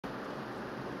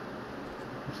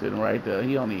Sitting right there.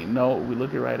 He don't even know. We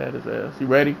looking right at his ass. You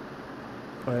ready?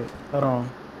 Wait, hold on.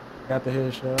 Got the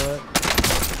headshot.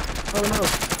 Oh no.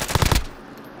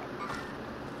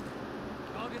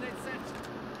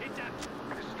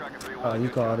 Oh, you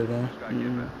called it in.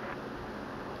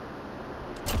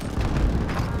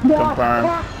 Confirm.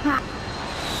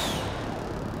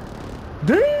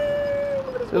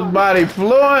 Damn! His body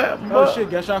fluent. Oh shit,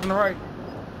 got shot from the right.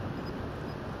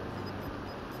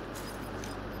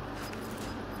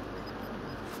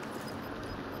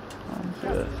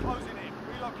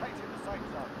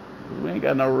 We ain't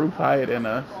got no roof higher than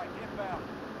us.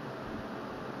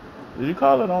 Did you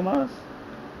call it on us?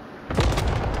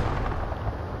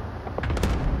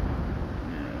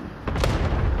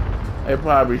 Yeah. They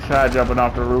probably tried jumping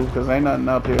off the roof because ain't nothing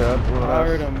up here. I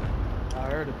heard him. I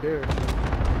heard a bear.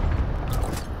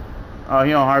 Oh,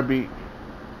 he on heartbeat.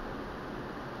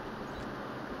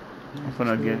 I'm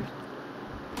finna get.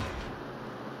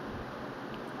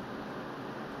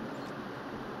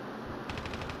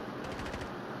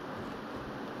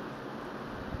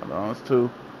 Hold on, it's two.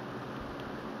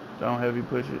 Don't heavy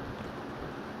push it.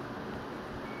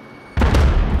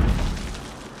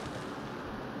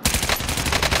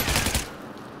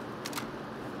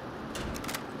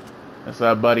 That's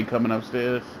our buddy coming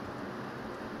upstairs.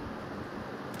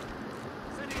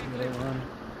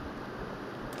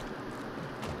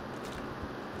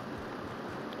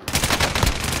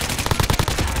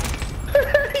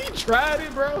 He tried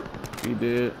it, bro. He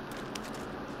did.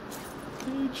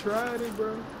 He tried it,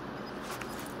 bro.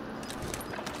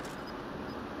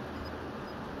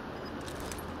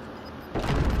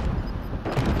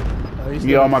 Oh,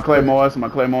 Yeah, on my claymores, my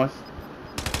claymores.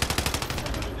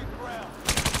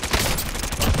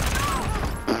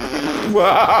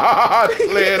 I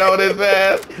slid on his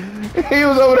ass. He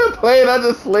was over there playing. I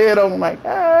just slid on him like,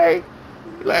 hey.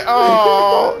 He's like,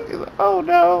 oh. He's like, oh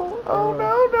no. Oh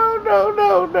no, no, no,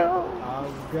 no, no.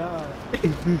 Oh God.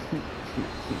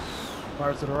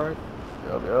 Fire to the right.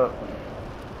 Yup, yup.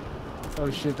 Oh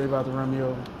shit, they about to run me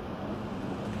over.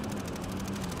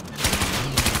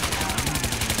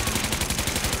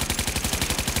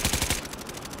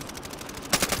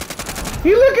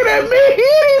 He looking at me.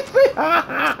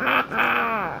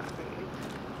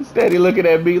 He steady looking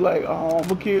at me like, oh, I'm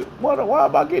a kid. Why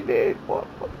am I getting dead?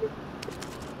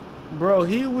 Bro,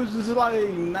 he was just like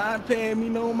not paying me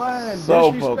no mind.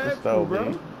 So disrespectful, focused on bro.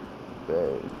 me.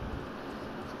 Dang.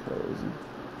 It's crazy.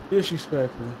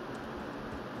 Disrespectful.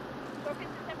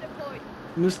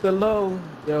 Mr. Lowe,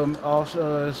 yo, off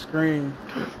screen,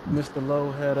 Mr.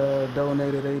 Lowe had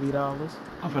donated $80.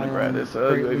 I'm gonna grab this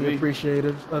greatly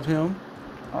appreciative of him.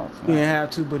 Oh, he didn't have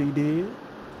to, but he did.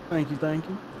 Thank you, thank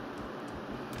you.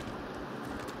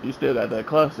 You still got that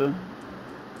cluster.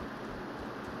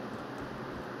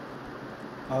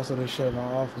 Also, they shut my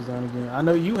office down again. I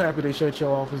know you happy they shut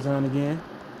your office down again.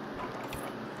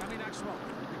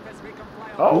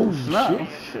 Oh, snap.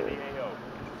 Shit.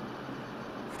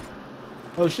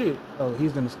 Oh shit! Oh,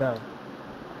 he's in the sky.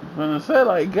 I'm gonna say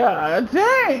like, God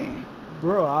dang.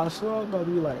 Bro, I saw I was about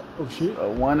to be like, oh shit.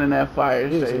 One in that fire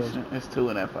station. It's two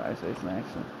in that fire station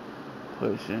actually.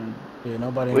 Pushing. Yeah,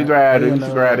 nobody. We grab these.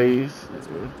 Grab these.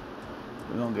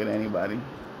 We don't get anybody.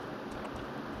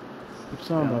 What's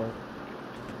talking about?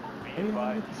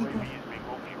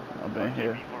 I've been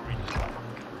here.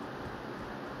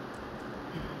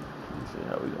 Let's see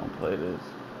how we gonna play this.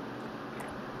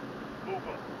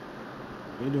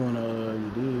 You doing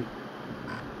you did.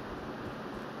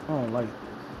 I don't like this.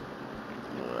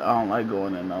 I don't like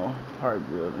going in no park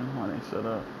building when they set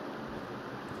up.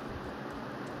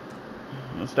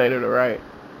 Let's stay to the right.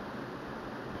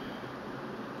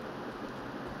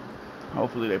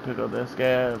 Hopefully they pick up that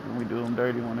scab and we do them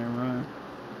dirty when they run.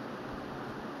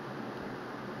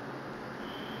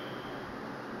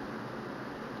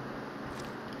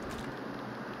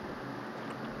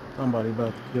 Somebody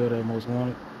about to kill that most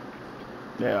wanted.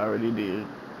 They already did.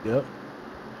 Yep.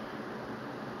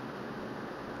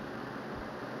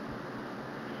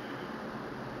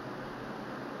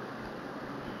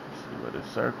 Let's see where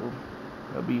this circle,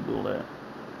 a B-bull at.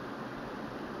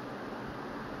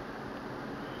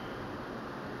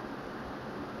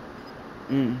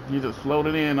 He just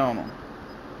floated in on him.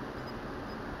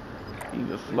 He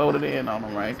just floated in on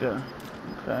him right there.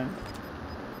 Okay.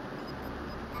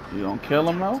 You gonna kill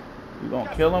him though? You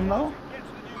gonna kill him though?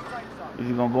 Is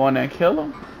you gonna go in there and kill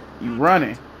him? You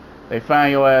running. They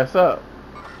find your ass up.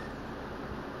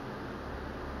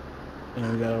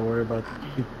 And we gotta worry about the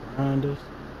people behind us.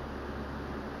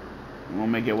 You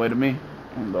wanna make your way to me?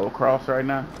 I'm gonna go across right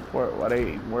now. Why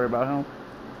they worry about him?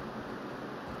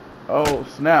 Oh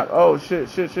snap. Oh shit.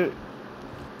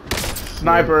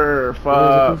 Sniper, Where's it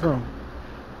come fuck. from?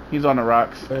 He's on the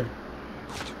rocks. There.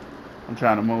 I'm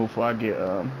trying to move before I get,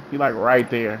 he like right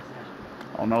there.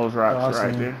 On those rocks I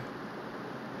right see him.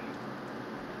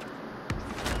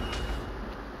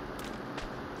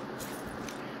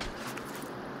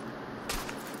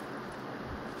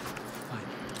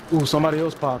 there. Ooh, somebody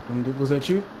else popped him. Was that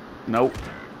you? Nope.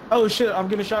 Oh shit, I'm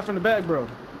getting shot from the back, bro.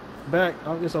 Back.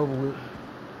 Oh, it's over with.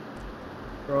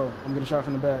 Bro, I'm getting shot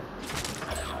from the back.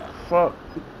 Fuck.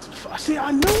 See,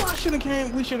 I knew I should have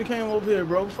came. We should have came over here,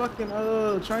 bro. Fucking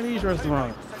Chinese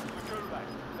restaurant.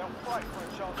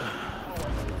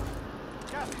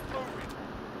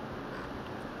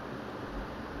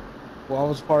 Well, I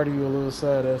was part of you a little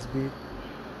sad, SB.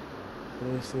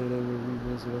 They said they would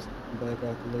revisit us back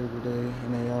after Labor Day,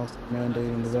 and they also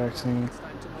mandating the vaccine.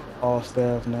 All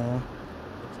staff now.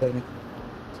 Technically,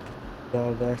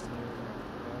 y'all vaccinated.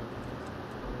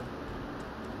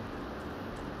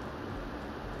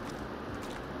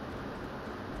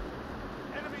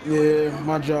 Yeah,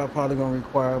 my job probably gonna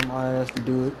require my ass to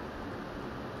do it.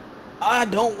 I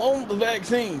don't want the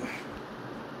vaccine.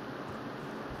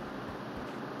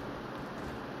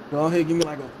 Go ahead, give me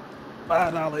like a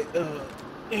 $5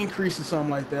 increase or something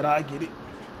like that. I get it.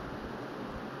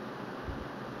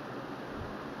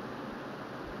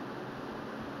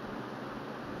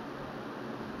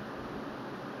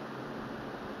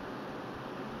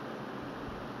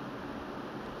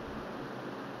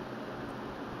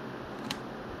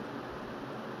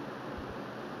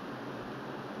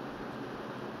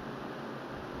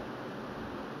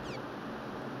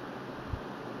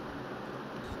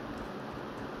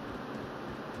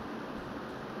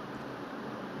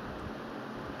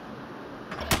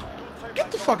 Get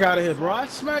the fuck out of here, bro. I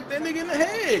smacked that nigga in the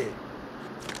head.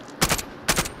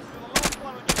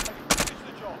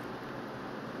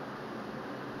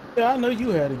 Yeah, I know you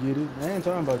had to get it. I ain't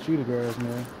talking about you, the girls,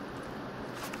 man.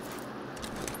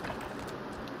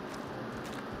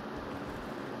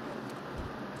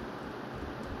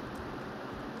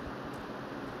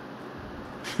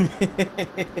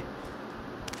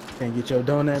 Can't get your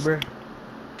donut, bro.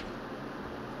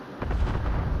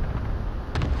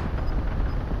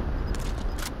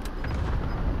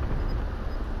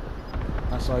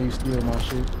 I saw you steal my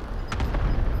shit.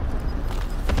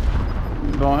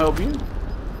 Gonna help you?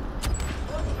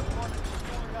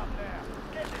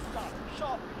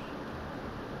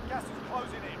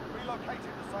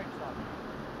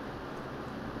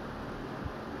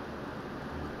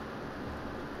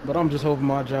 But I'm just hoping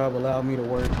my job allowed me to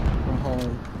work from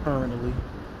home permanently.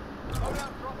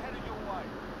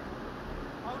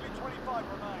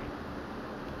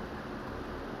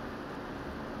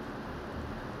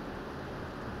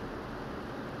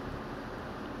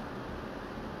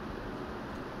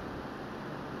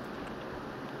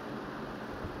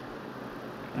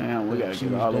 Damn, we gotta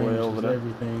get all the way over there.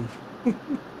 Everything.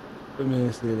 The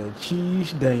man said a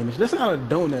cheese Danish. That's not a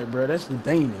donut, bro. That's the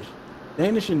Danish.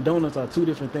 Danish and donuts are two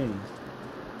different things.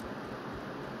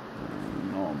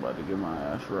 You know I'm about to get my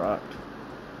ass rocked.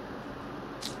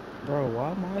 Bro,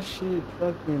 why my shit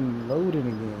fucking loading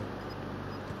again?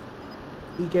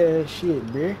 Weak ass shit,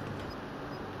 bruh.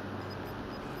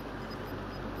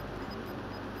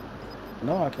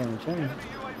 No, I can't change.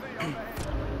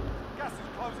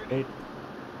 Hey.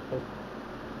 Oh.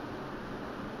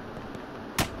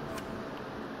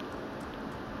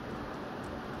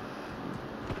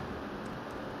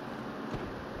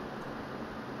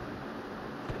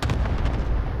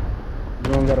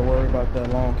 You don't gotta worry about that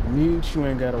long commute. You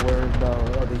ain't gotta worry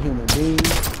about other human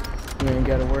beings. You ain't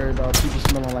gotta worry about people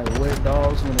smelling like wet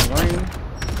dogs when it rains.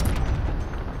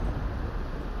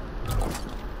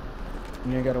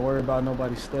 You ain't gotta worry about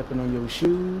nobody stepping on your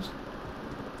shoes.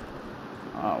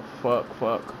 Oh, fuck.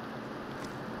 Alright,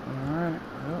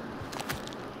 yep.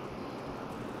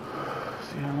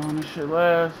 See how long this shit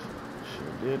lasts.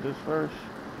 Should've did this first.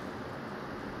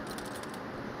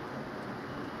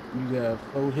 You got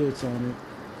 4 hits on it.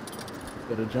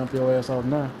 Better jump your ass off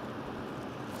now.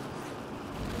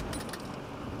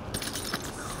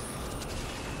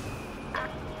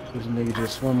 This nigga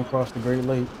just swim across the Great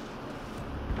Lake.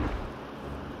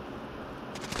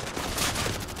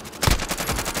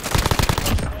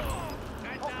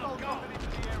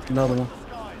 Another one.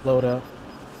 Load out.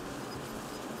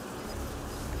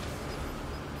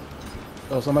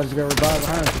 Oh, somebody just got revived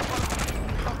behind you.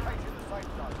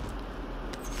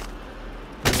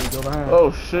 Here we go behind.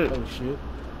 Oh shit. Oh shit.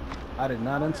 I did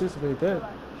not anticipate that.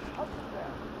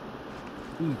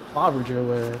 He clobbered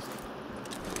your ass.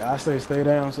 I say stay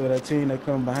down so that team that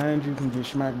come behind you can get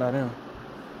smacked by them.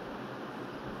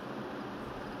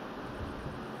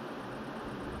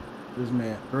 This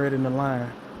man, thread in the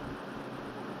line.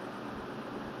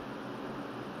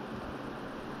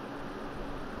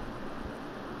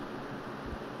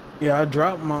 Yeah, I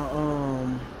dropped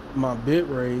my bit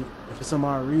rate. For some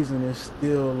odd reason, it's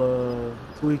still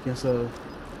tweaking. So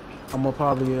I'm gonna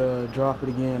probably drop it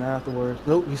again afterwards.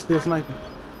 Nope, he's still sniping.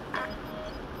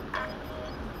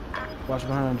 Watch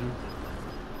behind you.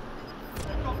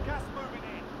 They've got gas moving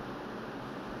in.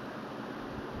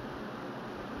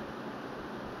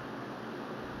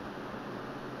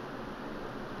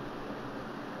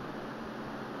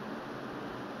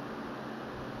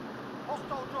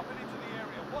 Hostile dropping into the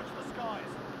area. Watch the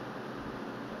skies.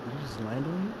 Did you just land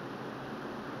on you?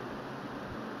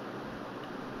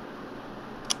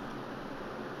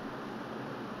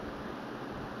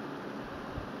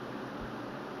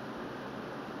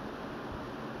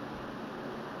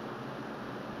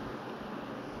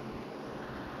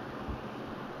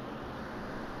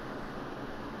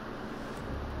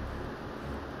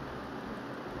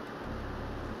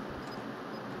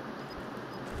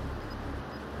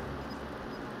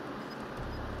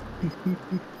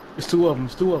 It's two of them.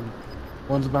 It's two of them.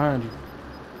 One's behind you.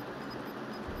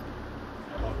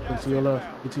 Get to your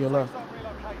left. Get to your left.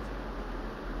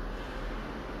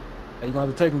 Hey, you're gonna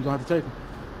have to take him. You're gonna have to take him.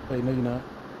 Wait, no, you're not.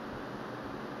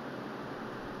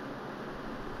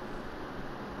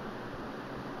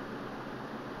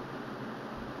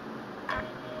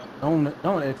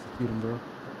 Don't execute him, bro.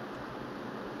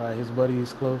 Alright, his buddy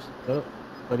is close. Oh,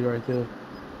 buddy right there.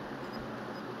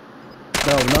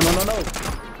 No.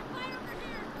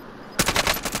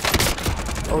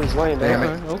 Oh, he's laying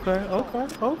down. Okay.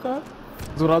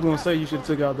 That's what I was gonna say. You should have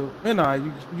took out the. Man, nah,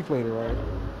 you played it right.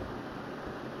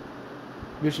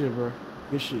 Good shit, bro.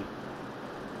 Good shit.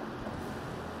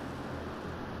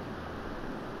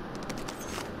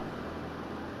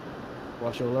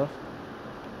 Watch your left.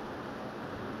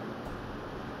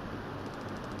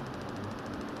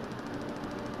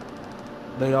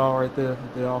 They all right there.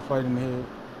 They all fighting the head.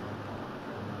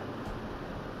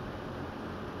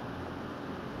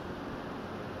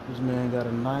 This man got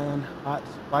a 9 hot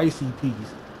spicy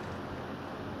piece.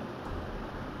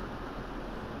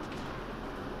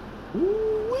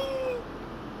 Woo-wee.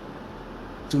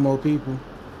 2 more people,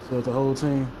 so it's the whole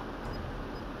team.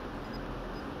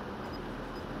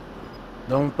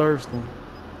 Don't thirst them.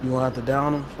 You gonna have to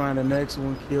down them, find the next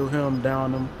one, kill him,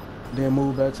 down them, then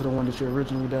move back to the one that you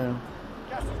originally down.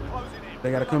 Gas is closing in.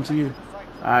 They gotta come to you.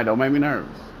 Alright, don't make me nervous.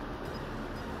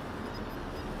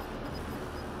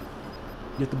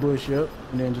 Get the bush up,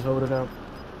 and then just hold it out.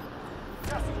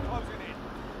 Gas is closing in.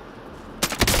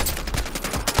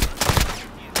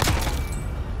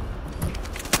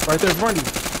 Right there in front of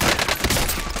you.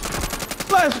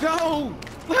 Let's go!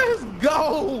 Let's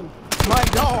go! My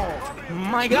dog!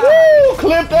 My God! Woo!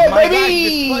 Clip that, My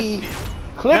baby! God,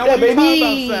 Clip now that, what are you talking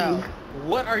baby! about, Sal?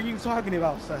 What are you talking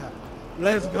about, Sal?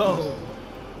 Let's go.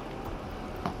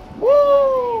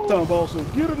 Woo! Talking about some,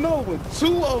 get another one.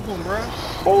 2 of them, bro.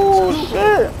 Oh,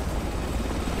 shit.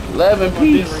 11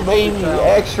 piece, baby.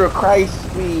 Extra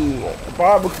crispy.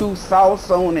 Barbecue sauce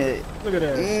on it. Look at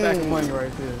that. Stack of money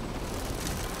right there.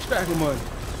 Stack of money.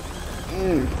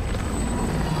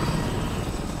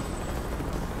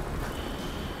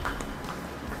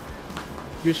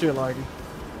 Good shit like it.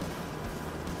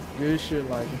 Good shit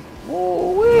like it.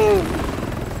 Oh, we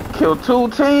killed 2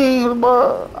 teams,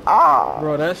 but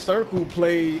Bro, that circle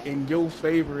played in your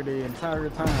favor the entire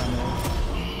time, man.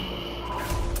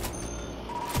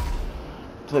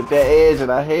 Took that edge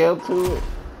and I held to it.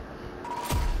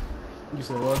 You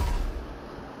said what?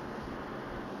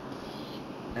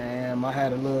 Damn, I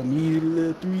had a little needed a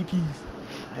little 3-piece.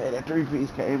 Hey, that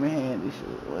 3-piece came in handy.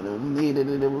 Shit. When it was needed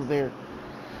and it was there.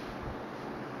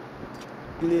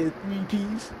 Little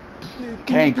 3-piece.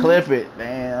 Can't clip it,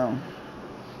 damn.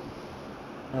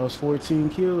 That was 14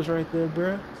 kills right there,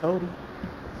 bruh. Total.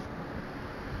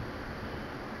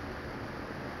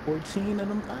 14 of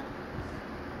them things.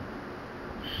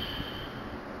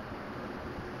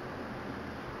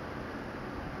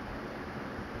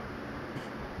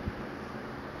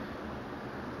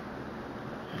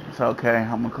 It's okay.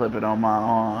 I'm gonna clip it on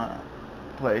my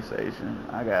PlayStation.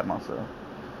 I got myself.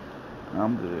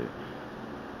 I'm good.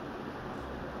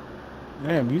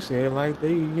 Damn, you said like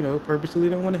they, purposely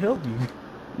don't want to help you.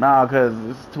 Nah, cause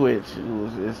it's Twitch.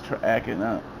 It's acting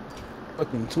up.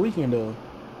 Fucking tweaking though.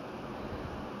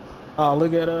 Oh,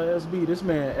 look at SB. This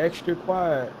man extra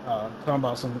quiet. Talking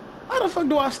about something. How the fuck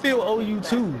do I still owe you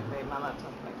 2?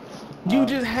 You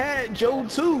just had Joe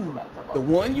 2. The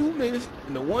one you missed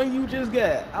and the one you just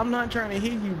got. I'm not trying to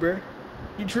hit you, bruh.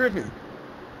 You tripping.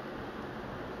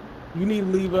 You need to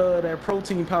leave that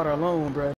protein powder alone, bruh.